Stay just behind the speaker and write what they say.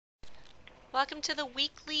Welcome to the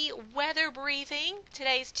weekly weather briefing.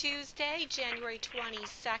 Today's Tuesday, January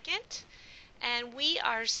 22nd, and we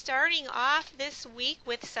are starting off this week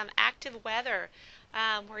with some active weather.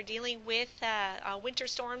 We're dealing with a winter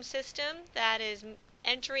storm system that is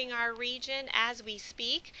entering our region as we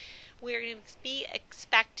speak. We're going to be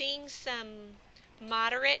expecting some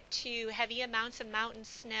moderate to heavy amounts of mountain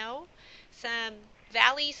snow, some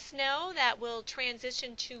valley snow that will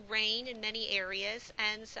transition to rain in many areas,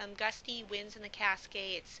 and some gusty winds in the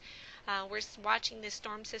Cascades. We're watching this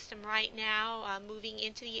storm system right now moving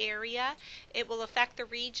into the area. It will affect the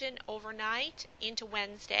region overnight into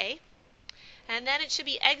Wednesday, and then it should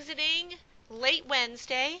be exiting late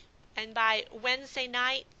Wednesday, and by Wednesday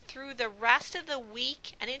night through the rest of the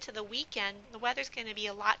week and into the weekend, the weather's going to be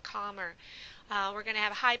a lot calmer. We're going to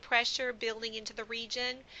have high pressure building into the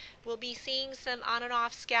region. We'll be seeing some on and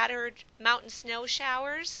off scattered mountain snow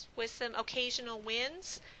showers with some occasional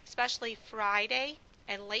winds, especially Friday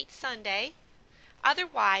and late Sunday.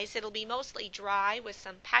 Otherwise, it'll be mostly dry with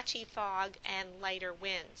some patchy fog and lighter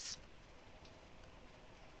winds.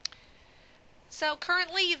 So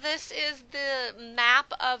currently this is the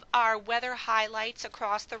map of our weather highlights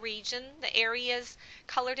across the region. The areas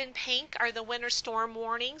colored in pink are the winter storm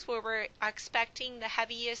warnings where we're expecting the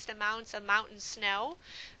heaviest amounts of mountain snow.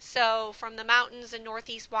 So from the mountains in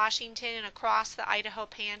northeast Washington and across the Idaho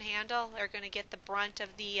Panhandle, they're going to get the brunt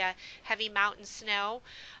of the heavy mountain snow.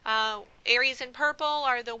 Areas in purple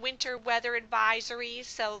are the winter weather advisories,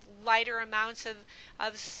 so lighter amounts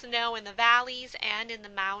of snow in the valleys and in the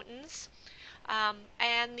mountains.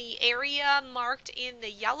 And the area marked in the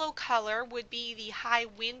yellow color would be the high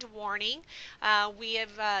wind warning. We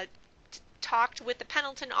have talked with the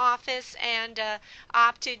Pendleton office and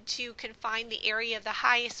opted to confine the area of the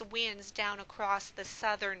highest winds down across the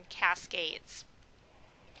southern Cascades.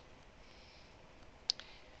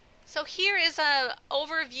 So here is an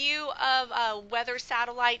overview of a weather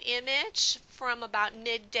satellite image from about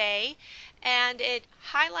midday, and it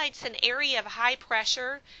highlights an area of high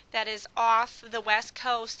pressure that is off the west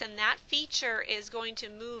coast, and that feature is going to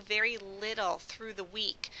move very little through the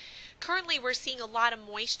week. Currently we're seeing a lot of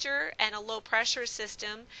moisture and a low pressure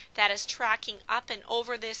system that is tracking up and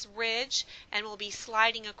over this ridge and will be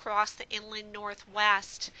sliding across the inland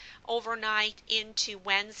northwest overnight into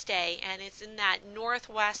Wednesday, and it's in that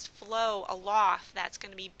northwest flow aloft that's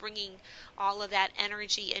going to be bringing all of that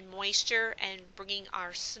energy and moisture and bringing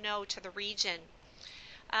our snow to the region.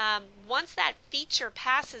 Once that feature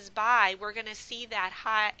passes by, we're going to see that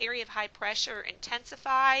area of high pressure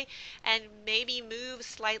intensify and maybe move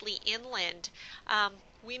slightly inland.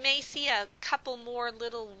 We may see a couple more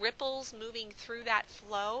little ripples moving through that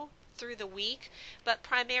flow through the week, but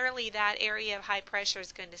primarily that area of high pressure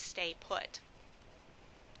is going to stay put.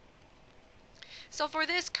 So for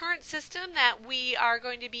this current system that we are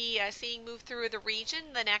going to be seeing move through the region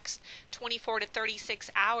the next 24 to 36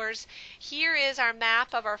 hours, here is our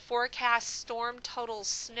map of our forecast storm total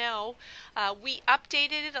snow. We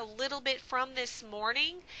updated it a little bit from this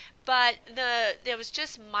morning, but there was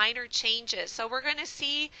just minor changes. So we're going to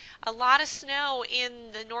see a lot of snow in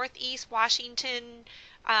the northeast Washington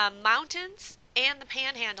mountains and the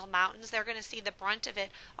Panhandle Mountains. They're going to see the brunt of it,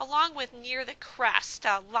 along with near the crest.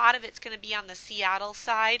 A lot of it's going to be on the Seattle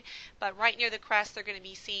side, but right near the crest they're going to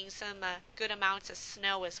be seeing some good amounts of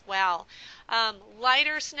snow as well.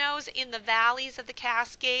 Lighter snows in the valleys of the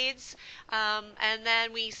Cascades, and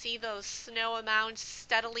then we see those snow amounts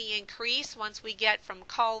steadily increase once we get from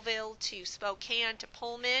Colville to Spokane to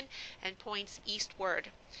Pullman and points eastward.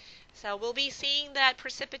 So we'll be seeing that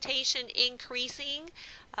precipitation increasing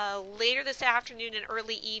later this afternoon and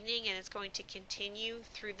early evening, and it's going to continue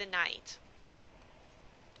through the night.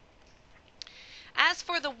 As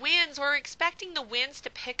for the winds, we're expecting the winds to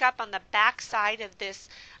pick up on the backside of this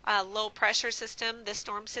low pressure system, this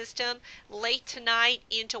storm system, late tonight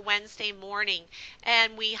into Wednesday morning.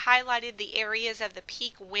 And we highlighted the areas of the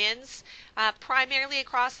peak winds, primarily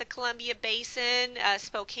across the Columbia Basin,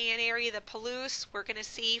 Spokane area, the Palouse. We're going to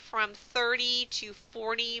see from 30 to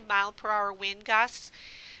 40 mile per hour wind gusts.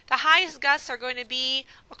 The highest gusts are going to be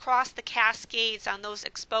across the Cascades on those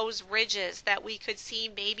exposed ridges that we could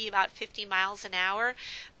see maybe about 50 miles an hour,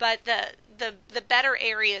 but the better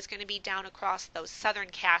area is going to be down across those southern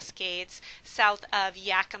Cascades south of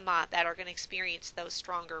Yakima that are going to experience those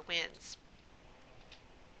stronger winds.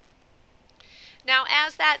 Now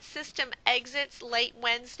as that system exits late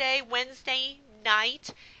Wednesday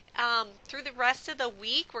night, through the rest of the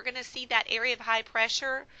week, we're going to see that area of high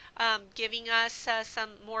pressure giving us some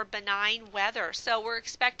more benign weather. So we're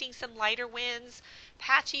expecting some lighter winds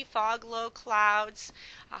patchy fog, low clouds.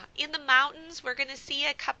 In the mountains, we're going to see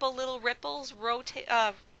a couple little ripples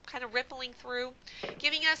kind of rippling through,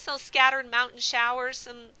 giving us those scattered mountain showers,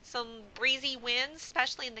 some breezy winds,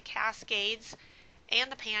 especially in the Cascades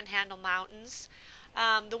and the Panhandle Mountains.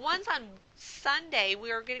 The ones on Sunday,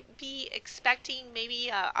 we're going to be expecting maybe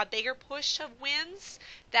a bigger push of winds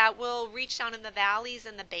that will reach down in the valleys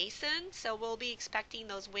and the basin. So we'll be expecting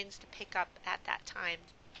those winds to pick up at that time.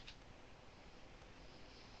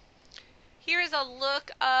 Here's a look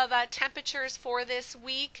of temperatures for this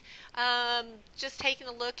week. Just taking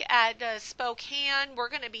a look at Spokane, we're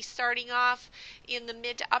going to be starting off in the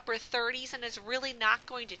mid to upper 30s, and it's really not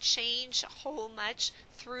going to change a whole much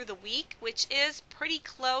through the week, which is pretty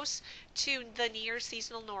close to the near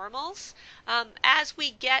seasonal normals. As we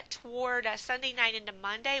get toward Sunday night into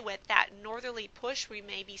Monday with that northerly push, we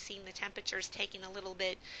may be seeing the temperatures taking a little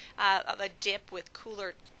bit of a dip with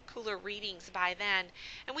cooler readings by then.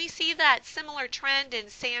 And we see that similar trend in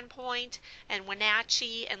Sandpoint and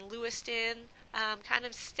Wenatchee and Lewiston, kind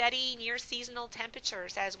of steady near seasonal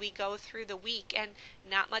temperatures as we go through the week, and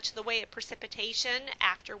not much of the way of precipitation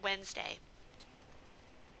after Wednesday.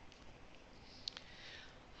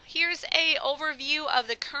 Here's a overview of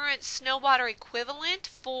the current snow water equivalent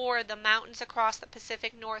for the mountains across the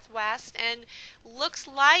Pacific Northwest, and looks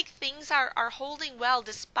like things are holding well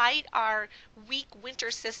despite our weak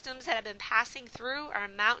winter systems that have been passing through. Our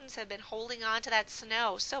mountains have been holding on to that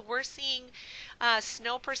snow, so we're seeing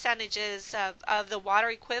snow percentages of the water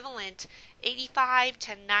equivalent 85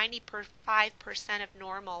 to 95% of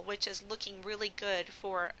normal, which is looking really good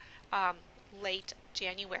for late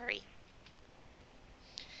January.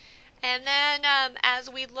 And then as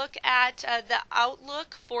we look at the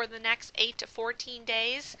outlook for the next 8 to 14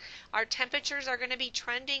 days, our temperatures are going to be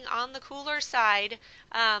trending on the cooler side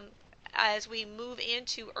as we move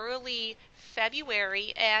into early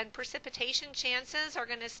February, and precipitation chances are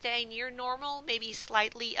going to stay near normal, maybe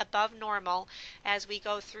slightly above normal as we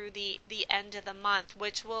go through the end of the month,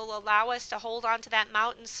 which will allow us to hold on to that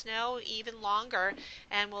mountain snow even longer,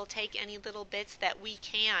 and we'll take any little bits that we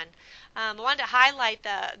can. I wanted to highlight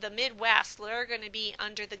the Midwest. They're going to be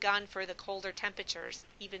under the gun for the colder temperatures,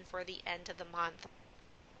 even for the end of the month.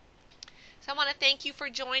 So I want to thank you for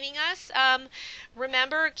joining us.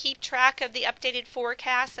 Remember, keep track of the updated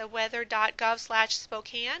forecast at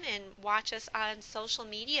weather.gov/Spokane and watch us on social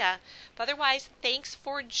media. But otherwise, thanks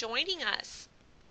for joining us.